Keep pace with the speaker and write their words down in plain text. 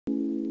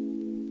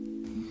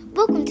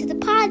Welcome to the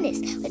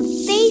Podnas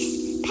with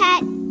Face,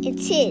 Pat, and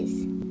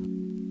Tiz.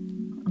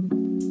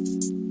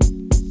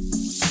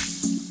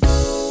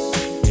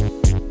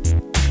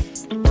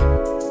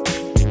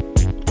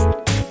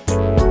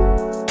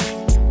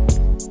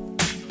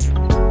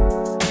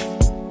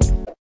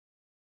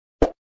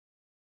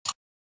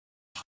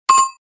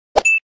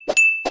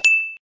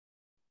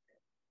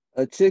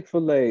 A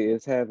Chick-fil-A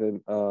is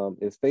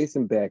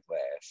facing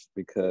backlash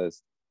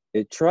because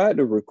it tried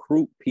to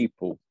recruit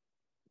people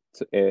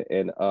to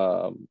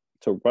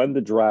run the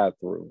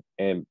drive-through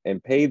and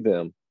pay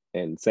them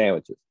in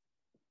sandwiches.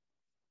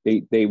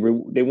 They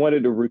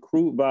wanted to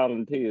recruit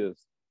volunteers,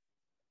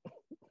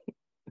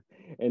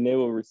 and they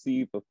will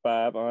receive for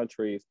 5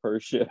 entrees per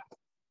shift.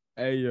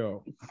 Hey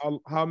yo,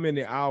 how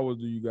many hours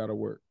do you gotta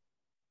work?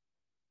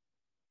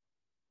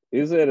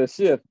 Is it a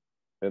shift?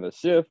 And a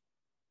shift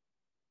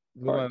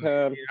Like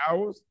part-time 8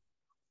 hours.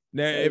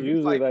 Now, That's if it's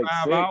usually like like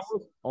 5 6.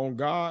 hours, on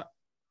God,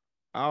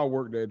 I'll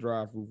work that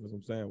drive-through for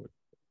some sandwich.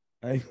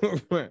 I ain't gonna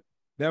front.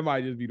 That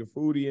might just be the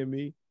foodie in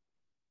me,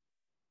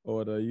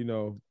 or the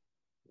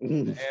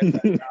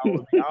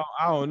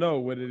I don't know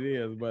what it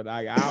is, but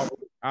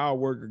I'll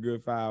work a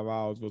good 5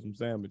 hours for some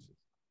sandwiches.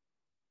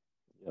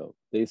 Yo,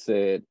 they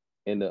said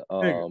in the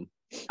Nigga,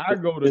 I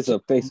go to it's a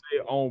face.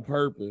 Chick-fil-A on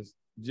purpose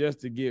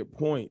just to get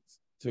points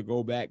to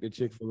go back to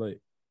Chick-fil-A.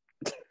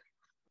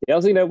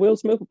 Y'all seen that Will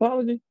Smith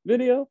apology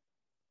video?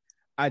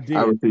 I did.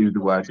 I refuse to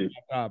watch it.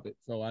 Topic,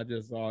 so I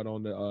just saw it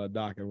on the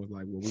doc and was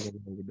like, "Well, we're gonna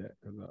go with that."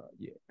 Cause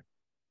yeah.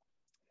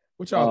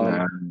 What y'all?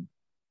 Nah,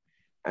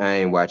 I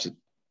ain't watch it.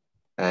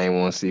 I ain't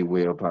want to see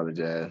Will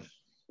apologize.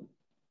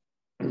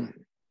 Getting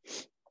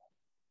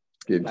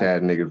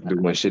tired of niggas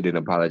doing shit and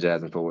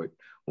apologizing for it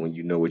when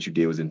you know what you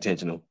did was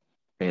intentional.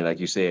 And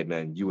like you said,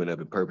 man, you went up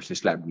and purposely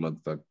slapped the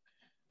motherfucker.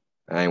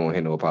 I ain't want to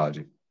hear no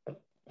apology.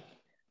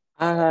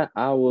 I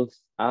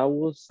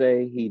will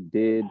say he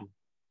did.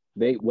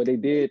 What they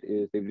did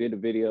is they did the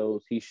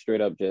videos. He straight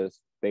up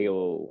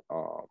they'll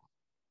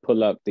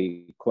pull up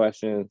the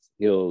questions.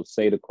 He'll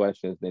say the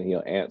questions, then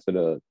he'll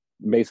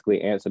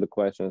basically answer the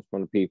questions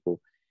from the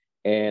people.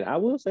 And I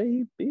will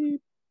say he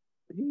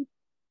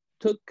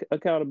took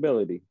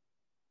accountability.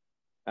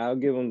 I'll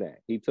give him that.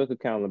 He took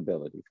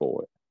accountability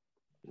for it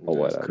or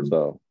whatever.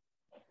 Cool.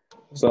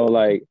 So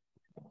like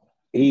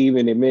he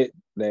even admit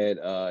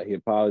that he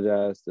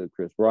apologized to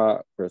Chris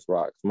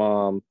Rock's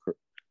mom,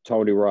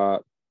 Tony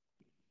Rock.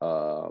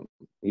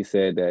 He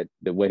said that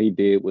what he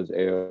did was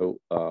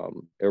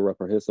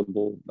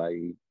irreprehensible,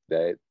 like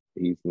that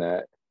he's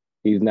not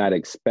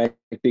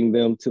expecting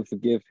them to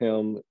forgive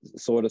him,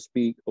 so to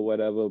speak, or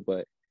whatever,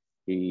 but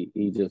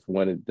he just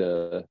wanted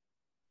to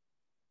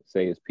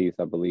say his piece,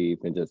 I believe,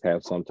 and just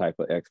have some type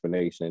of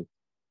explanation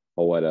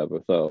or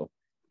whatever. So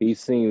he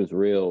seems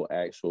real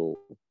actual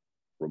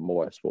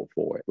remorseful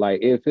for it.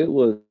 Like if it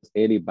was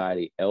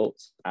anybody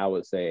else, I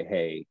would say,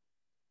 hey,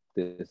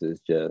 this is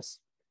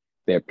just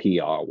their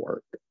PR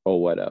work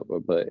or whatever.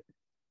 But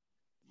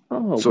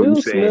So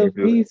Will Smith,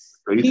 he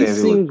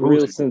seems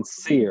real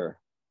sincere.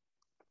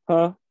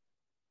 Huh?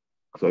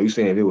 So you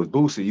saying if it was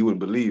Boosie, you wouldn't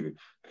believe it?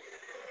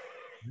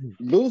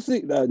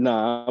 Boosie?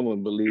 Nah, I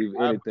wouldn't believe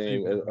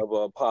anything of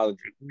an apology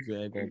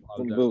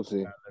from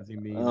Boosie.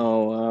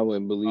 I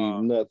wouldn't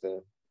believe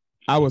nothing.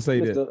 I would say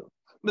that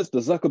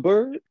Mr.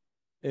 Zuckerberg.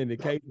 In the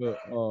case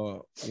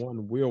of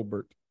one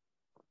Willard.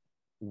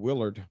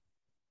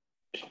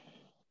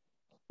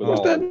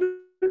 What's that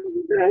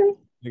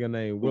nigga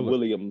named Willard?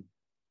 William.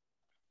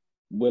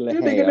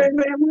 You think his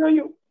name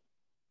William?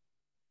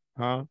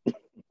 Huh?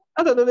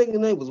 I thought the nigga's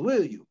name was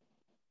William.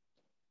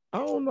 I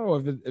don't know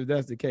if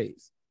that's the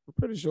case. I'm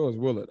pretty sure it's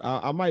Willard.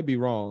 I might be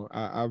wrong.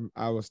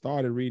 I was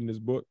started reading this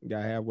book,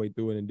 got halfway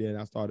through it, and then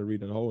I started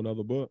reading a whole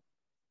other book.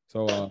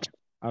 So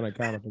I done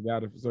kind of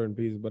forgot it for certain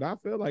pieces, but I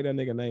feel like that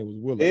nigga name was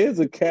Willard. It is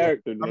a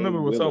character name. I remember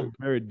it was something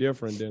very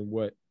different than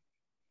what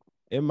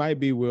it might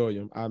be.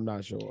 William, I'm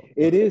not sure.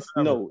 It is.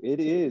 No, it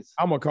is.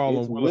 I'm gonna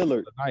call him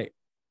Willard tonight.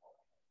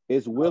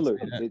 It's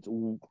Willard.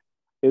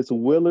 It's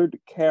Willard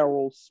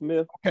Carroll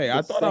Smith. Okay,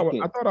 I thought I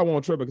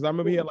won't trip because I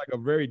remember he had like a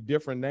very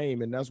different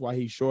name, and that's why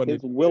he shortened it.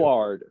 It's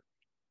Willard.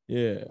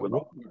 Yeah,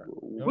 Willard.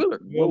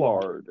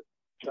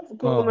 That's a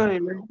cool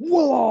name, man.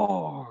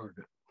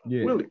 Willard.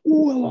 Yeah, Willard.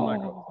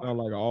 Sound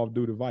like an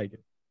off-duty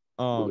Viking.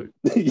 But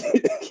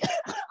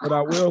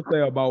I will say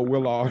about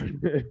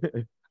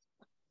Willard,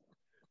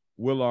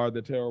 Willard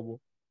the Terrible.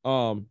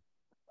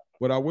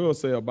 What I will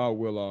say about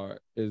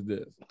Willard is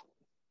this.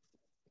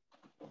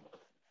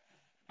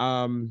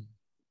 I'm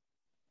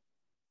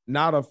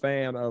not a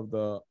fan of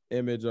the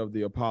image of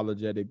the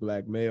apologetic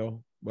black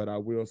male, but I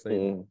will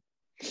say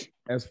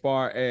as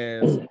far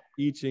as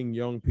teaching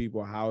young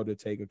people how to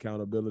take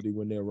accountability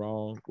when they're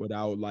wrong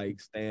without like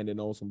standing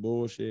on some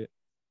bullshit,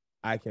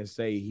 I can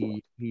say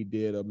he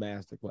did a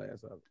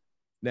masterclass of it.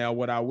 Now,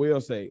 what I will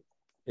say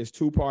is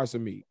 2 parts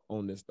of me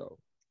on this though.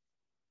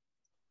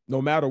 No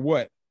matter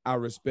what, I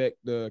respect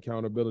the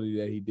accountability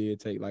that he did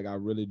take. Like I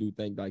really do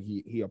think like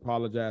he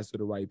apologized to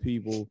the right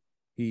people.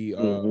 He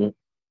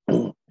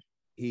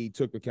he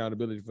took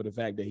accountability for the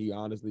fact that he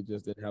honestly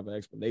just didn't have an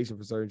explanation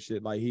for certain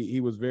shit. Like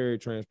he was very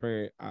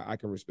transparent. I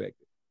can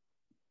respect it.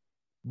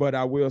 But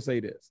I will say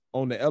this.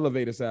 On the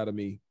elevator side of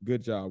me,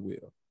 good job,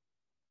 Will.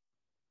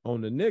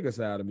 On the nigga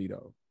side of me,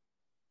 though,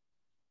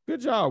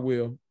 good job,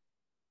 Will.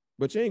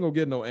 But you ain't gonna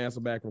get no answer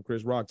back from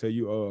Chris Rock till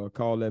you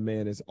call that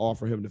man and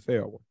offer him the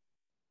fair one.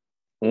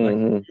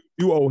 Mm-hmm. Like,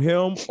 you owe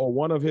him or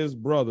one of his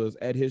brothers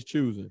at his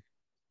choosing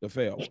the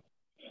fair one.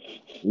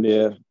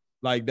 Yeah.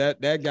 Like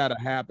that gotta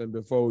happen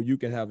before you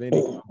can have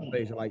any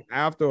conversation. Like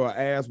after an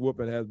ass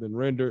whooping has been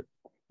rendered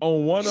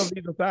on one of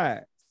either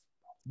sides,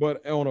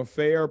 but on a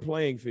fair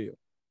playing field,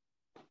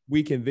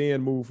 we can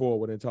then move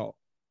forward and talk.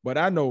 But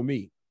I know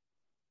me.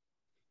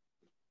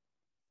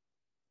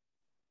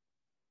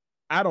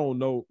 I don't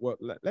know what.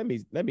 Let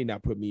me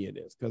not put me in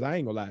this because I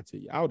ain't gonna lie to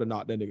you. I would have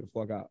knocked that nigga the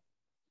fuck out.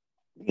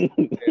 Yeah,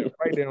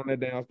 right there on that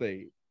damn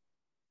stage.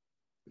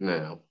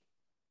 Now,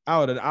 I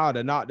would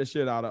have knocked the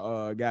shit out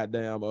of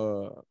goddamn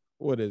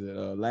what is it?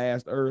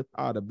 Last Earth.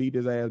 I would have beat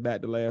his ass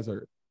back to Last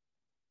Earth.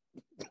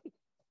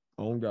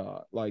 Oh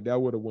God, like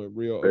that would have went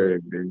real.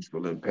 very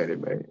graceful and petty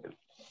man.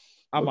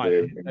 I might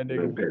have hit that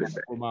nigga petty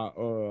with my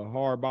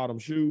hard bottom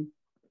shoe.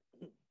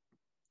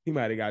 He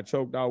might have got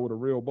choked out with a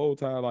real bow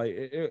tie. Like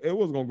it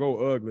was gonna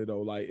go ugly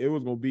though. Like it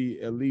was gonna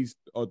be at least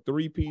a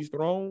 3-piece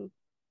thrown,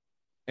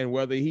 and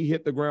whether he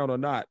hit the ground or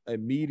not,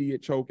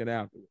 immediate choking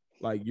afterwards.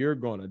 Like you're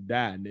gonna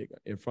die, nigga,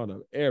 in front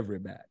of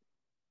everybody,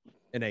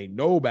 and ain't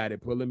nobody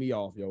pulling me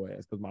off your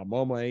ass because my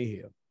mama ain't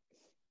here.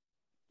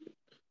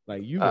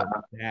 Like you gonna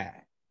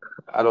die.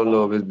 I don't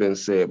know if it's been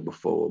said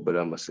before, but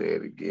I'm gonna say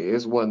it again.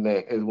 It's one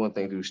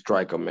thing to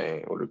strike a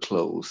man with a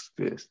closed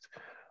fist,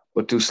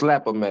 but to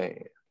slap a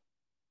man,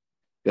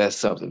 that's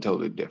something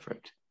totally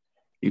different.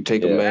 You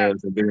take a man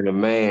from being a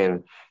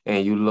man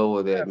and you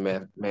lower that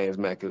man's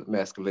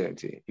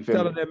masculinity. You feel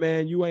Telling me? that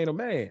man you ain't a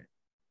man.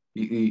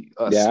 I'd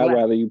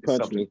rather you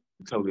punch me.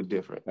 Totally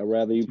different. I'd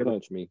rather you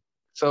punch me.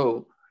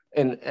 So,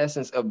 in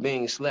essence of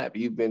being slapped,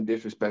 you've been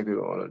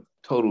disrespected on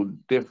a total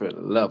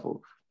different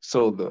level.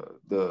 So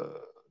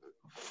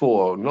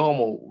for a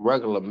normal,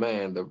 regular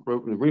man, the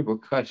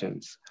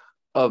repercussions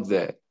of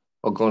that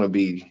are going to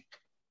be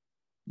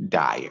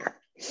dire.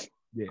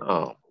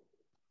 Yeah.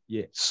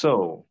 Yeah.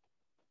 So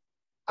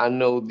I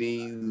know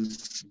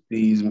these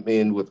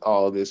men with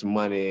all this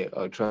money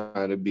are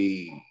trying to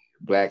be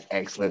Black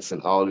excellence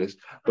and all this,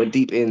 but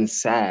deep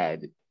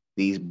inside,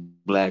 these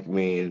Black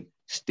men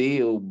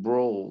still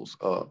bros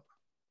a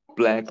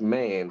Black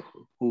man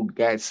who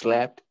got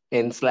slapped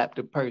and slapped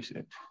a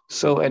person.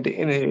 So at the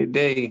end of the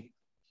day,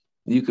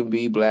 you can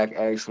be Black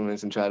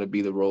excellence and try to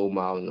be the role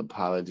model and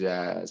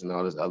apologize and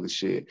all this other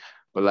shit.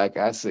 But like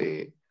I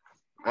said,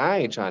 I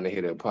ain't trying to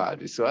hear the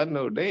apology. So I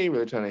know they ain't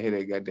really trying to hear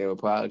that goddamn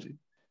apology.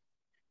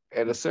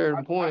 At a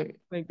certain point,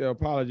 I think the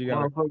apology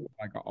got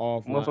like an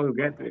off.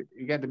 Motherfucker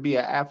got to be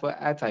an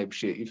eye type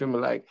shit. You feel me?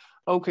 Like,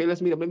 okay,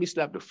 let's meet up. Let me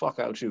slap the fuck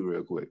out you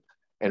real quick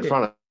in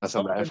front of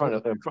somebody, in front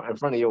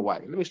of your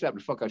wife. Let me slap the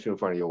fuck out you in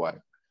front of your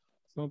wife.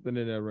 Something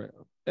in that realm.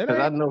 Because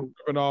I don't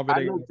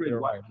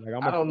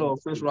know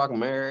if Chris Rock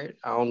married.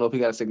 I don't know if he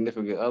got a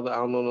significant other. I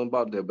don't know nothing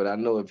about that. But I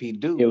know if he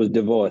do, it was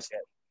divorced.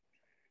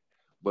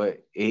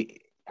 But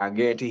I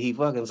guarantee he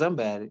fucking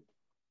somebody.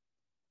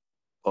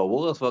 Or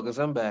was fucking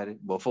somebody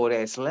before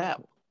that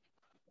slap.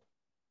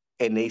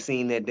 And they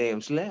seen that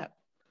damn slap.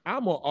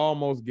 I'm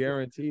almost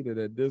guarantee that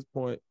at this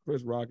point,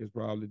 Chris Rock is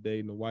probably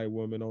dating a white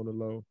woman on the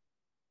low.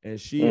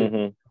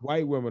 And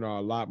white women are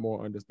a lot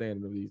more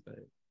understanding of these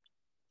things.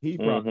 He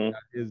probably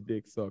got his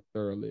dick sucked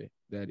thoroughly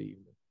that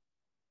evening.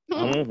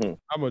 I'm going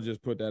to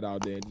just put that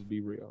out there and just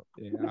be real.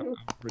 Yeah, I'm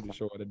pretty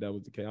sure that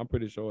was the case. I'm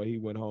pretty sure he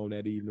went home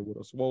that evening with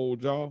a swole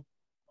jaw.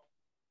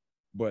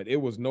 But it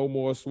was no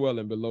more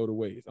swelling below the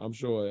waist. I'm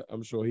sure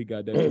he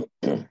got that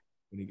when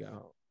he got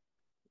home.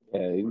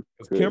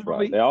 Yeah,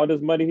 Kimberly, all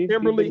this money he's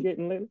been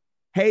getting lately.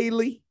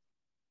 Haley.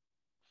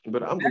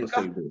 But I'm going to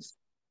say this.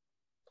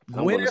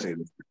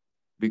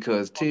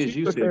 Because Tiz,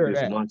 you said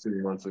this months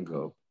and months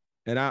ago.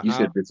 And you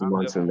said this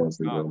months and months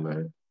ago,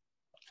 man.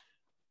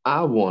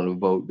 I want to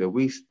vote that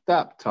we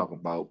stop talking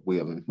about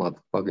Will and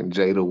motherfucking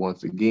Jada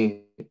once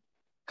again,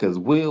 because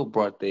Will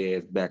brought their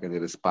ass back into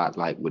the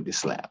spotlight with the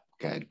slap.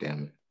 God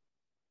damn it.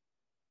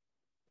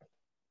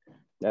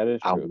 That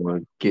is true. I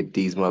want to get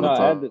these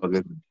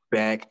motherfuckers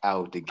back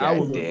out the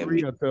goddamn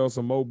media. Until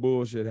some more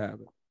bullshit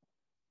happen.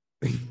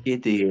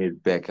 Get their ass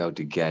back out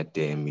the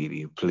goddamn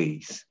media,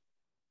 please.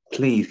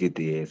 Please get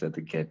their ass out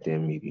the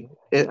goddamn media.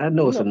 I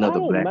know it's another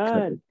Black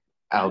couple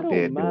out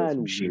there doing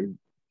some shit.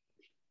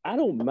 I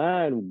don't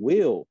mind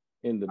Will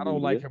in the media. I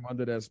don't like him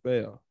under that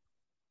spell.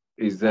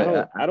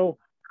 Exactly.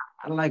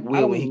 I like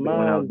Will when he's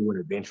going out doing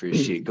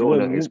adventurous shit, going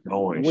out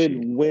exploring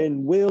shit.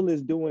 When Will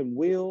is doing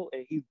Will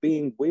and he's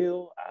being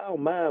Will, I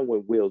don't mind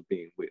when Will's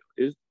being Will.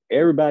 It's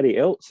everybody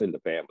else in the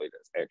family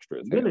that's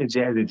extra. Will and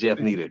Jazz and Jeff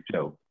need a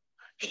show.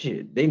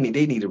 Shit, they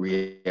need a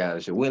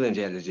reality show. Will and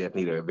Jazz and Jeff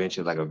need an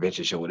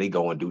adventure show where they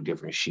go and do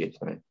different shit,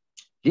 man.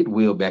 Get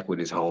Will back with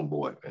his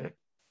homeboy, man.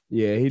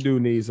 Yeah, he do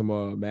need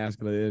some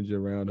masculine energy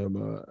around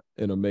him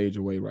in a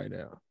major way right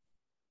now.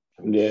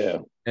 Yeah.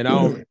 And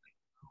I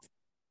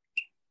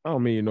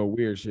don't mean no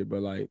weird shit,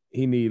 but like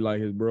he need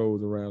like his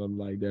bros around him,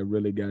 like that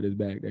really got his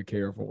back, that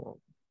care for him.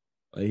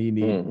 Like he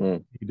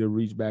need to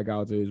reach back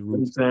out to his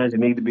roots. Sometimes you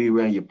need to be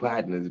around your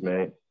partners,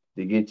 man,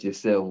 to get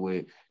yourself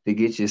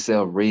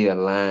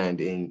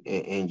realigned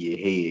in your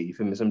head. You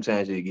feel me?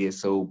 Sometimes you get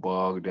so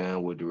bogged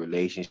down with the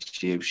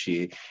relationship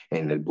shit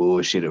and the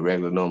bullshit of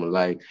regular normal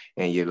life,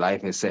 and your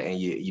life is set, and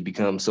you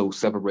become so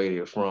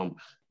separated from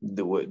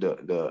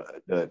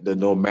the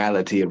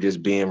normality of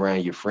just being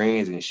around your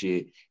friends and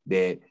shit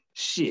that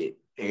shit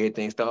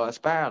everything starts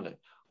spiraling.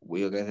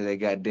 Will got to that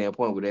goddamn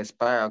point where that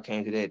spiral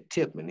came to that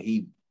tip and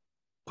he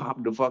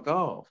popped the fuck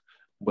off.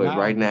 But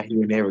right now he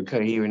in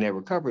that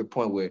recovery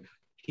point where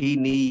he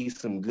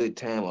needs some good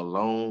time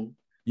alone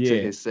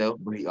to himself,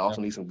 but he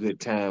also needs some good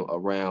time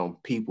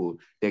around people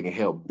that can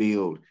help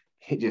build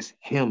just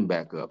him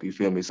back up. You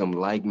feel me? Some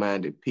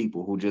like-minded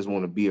people who just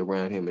want to be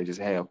around him and just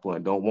have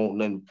fun. Don't want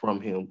nothing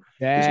from him.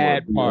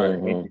 That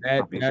part.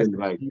 That's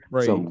like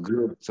some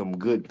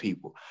good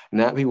people.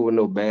 Not people with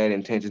no bad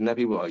intentions. Not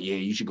people, oh yeah,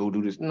 you should go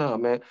do this. No,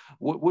 man.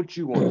 What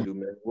you want to do,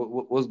 man?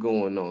 What's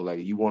going on?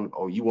 Like you want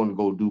to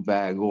go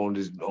Dubai and go on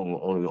this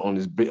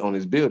on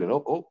this building.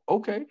 Oh,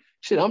 okay.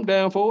 Shit, I'm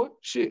down for it.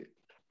 Shit.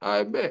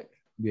 I bet.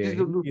 Yeah, just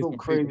do some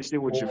crazy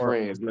shit with your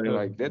friends, man.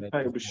 Like that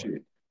type of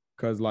shit.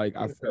 Cause like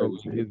I feel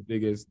like his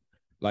biggest,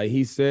 like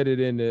he said it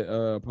in the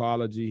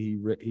apology.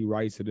 He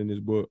writes it in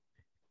his book.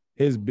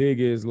 His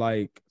biggest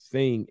like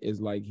thing is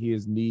like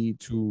his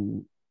need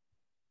to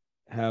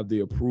have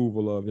the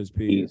approval of his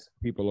peers,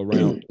 people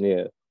around.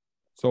 Yeah.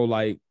 So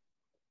like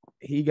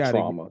he got to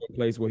get to a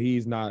place where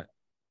he's not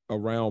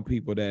around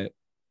people that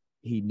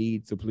he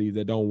needs to please,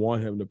 that don't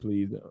want him to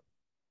please them.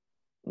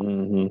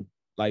 Mm-hmm.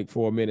 Like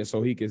for a minute,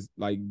 so he can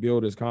like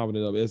build his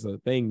confidence up. It's a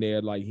thing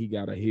there, like he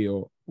gotta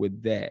heal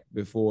with that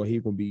before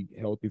he can be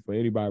healthy for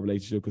anybody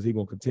relationship, because he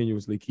gonna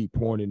continuously keep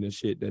pouring in the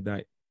shit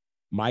that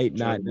might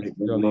not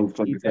necessarily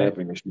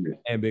that.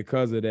 And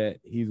because of that,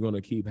 he's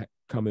gonna keep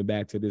coming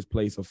back to this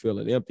place of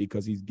feeling empty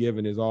because he's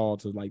giving his all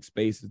to like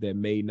spaces that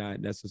may not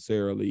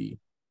necessarily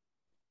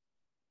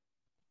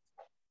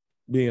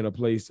be in a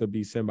place to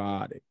be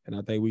symbiotic. And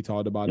I think we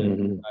talked about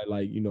it,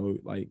 like you know,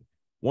 like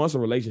once a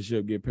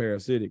relationship get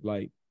parasitic,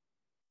 like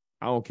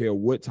I don't care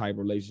what type of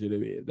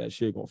relationship it is, that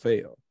shit gonna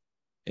fail.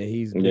 And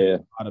he's getting a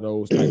lot of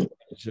those type of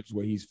relationships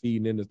where he's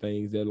feeding into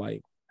things that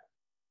like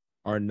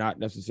are not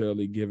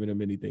necessarily giving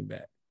him anything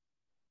back.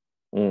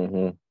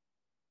 But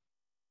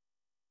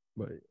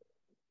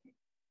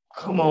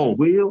come on,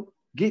 Will.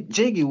 Get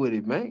jiggy with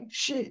it, man.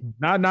 Shit.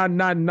 Nah.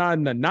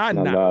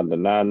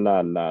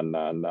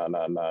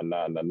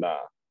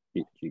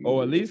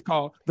 Or at least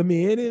call the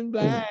Men in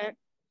Black.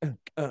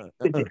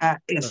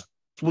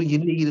 When you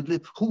need a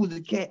lift, who's the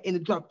cat in the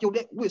drop? Yo,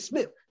 that Will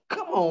Smith.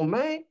 Come on,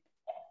 man.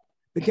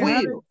 The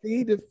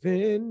Galaxy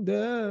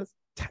Defenders.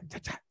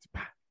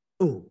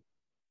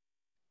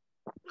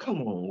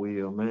 Come on,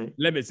 Will, man.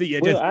 Let me see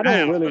you. Will, just I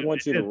don't really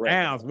want you to rap.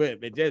 Bounce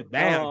with me. Just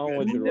bounce. I don't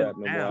want you to rap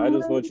no more. I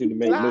just want you to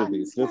make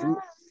movies. Just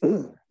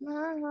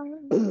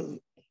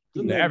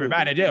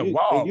everybody just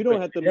walk. You don't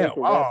have to make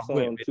a rap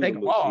song to take a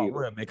walk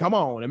with me. Come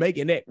on and make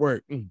your neck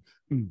work.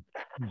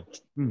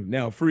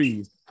 Now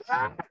freeze.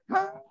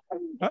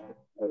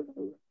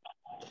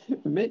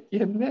 Make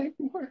your neck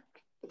work.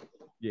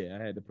 Yeah,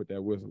 I had to put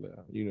that whistle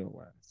out. You know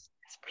why?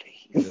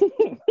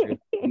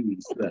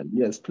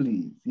 Yes,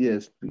 please.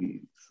 Yes,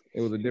 please.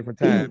 It was a different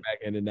time back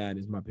in the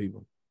 90s, my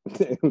people.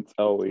 It's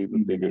always a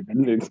bigger,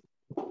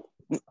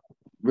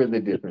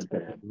 really different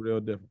time. Real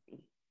different.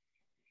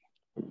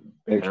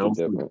 Extra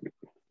different.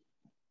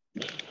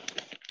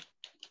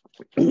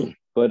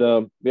 But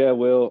yeah,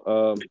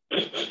 Will,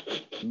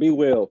 be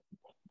well.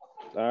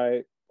 All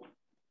right.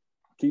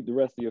 Keep the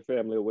rest of your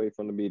family away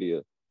from the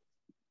media.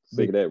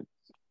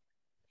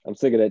 I'm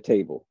sick of that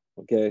table.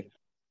 Okay.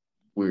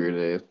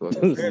 Weird ass.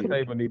 That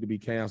table need to be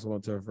canceled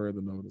until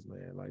further notice,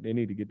 man. Like they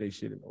need to get their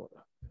shit in order.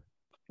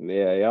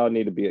 Yeah, y'all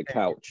need to be a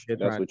couch.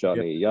 That's what y'all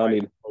need. Y'all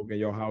need. Okay,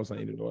 your house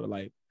ain't in order.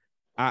 Like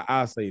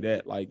I say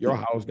that. Like your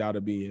house got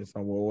to be in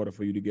some order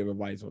for you to give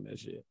advice on that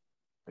shit.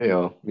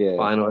 Yeah.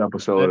 Final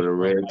episode of the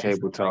Red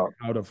Table Talk.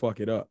 How to fuck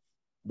it up.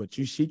 But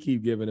she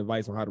keep giving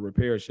advice on how to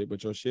repair shit,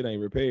 but your shit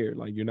ain't repaired.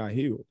 Like you're not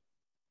healed.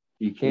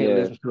 You can't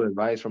listen to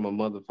advice from a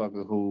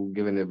motherfucker who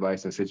giving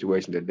advice in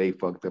situations that they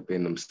fucked up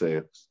in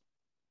themselves.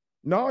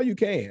 No, you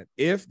can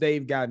if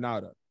they've gotten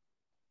out of it.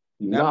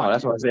 No,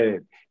 that's what I said.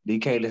 You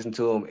can't listen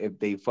to them if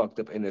they fucked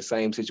up in the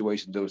same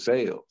situation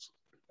themselves.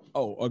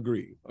 Oh,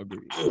 agree.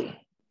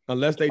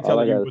 Unless they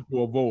tell you what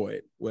to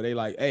avoid, where they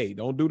like, hey,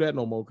 don't do that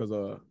no more because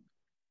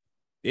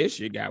this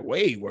shit got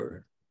way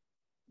worse.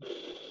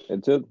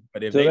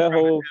 But if they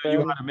tell you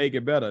how to make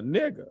it better,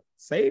 nigga,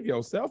 save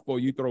yourself or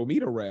you throw me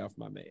to wrath,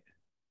 my man.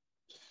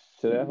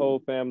 To that whole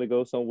family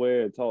go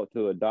somewhere and talk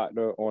to a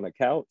doctor on a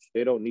couch,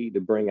 they don't need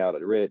to bring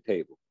out a red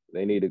table.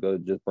 They need to go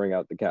just bring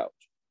out the couch.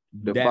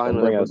 The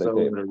final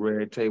episode of the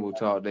Red Table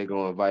Talk, they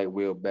gonna invite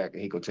Will back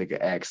and he gonna take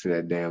an axe to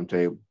that damn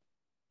table.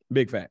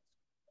 Big fact.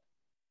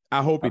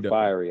 I hope he does.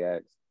 Fiery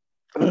axe.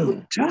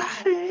 I'm tired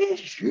of this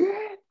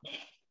shit.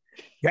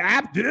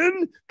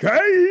 Captain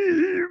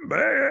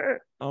Caveman.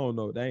 I don't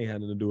know. That ain't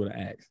had nothing to do with an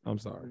axe. I'm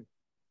sorry.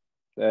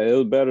 It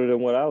was better than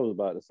what I was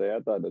about to say. I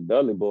thought the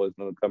Dudley Boys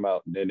gonna come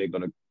out and then they're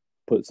gonna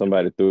put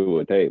somebody through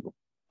a table.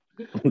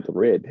 The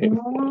red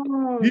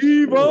table.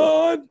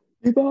 Yvonne,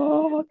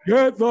 Yvonne,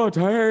 get the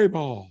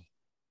table.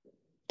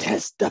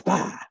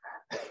 testify.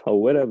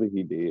 Or whatever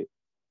he did.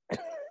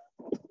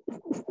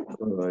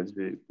 Oh,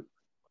 shit.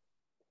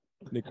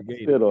 Nigga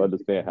gave Still don't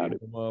understand how the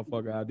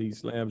motherfucker ID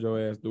slammed your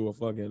ass through a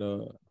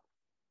fucking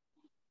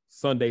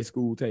Sunday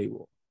school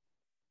table.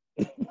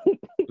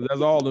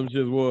 That's all them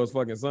shit was,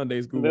 fucking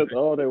Sunday school. That's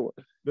all they were.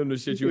 Them the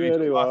shit you Yeah, ate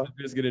they your were. sausage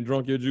biscuit and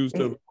drunk your juice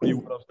to before you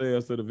went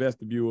upstairs to the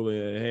vestibule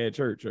and had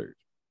church.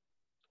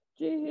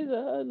 Jesus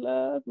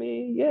love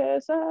me,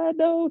 yes I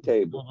know.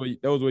 Table.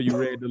 Those where you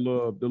read the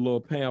little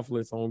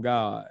pamphlets on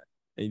God,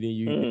 and then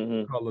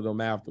you color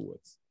them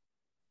afterwards.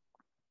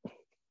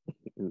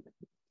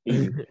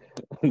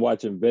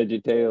 Watching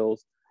VeggieTales.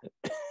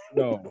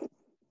 No,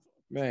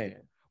 man.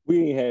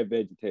 We ain't had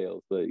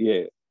VeggieTales, but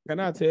yeah. Can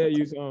I tell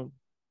you something?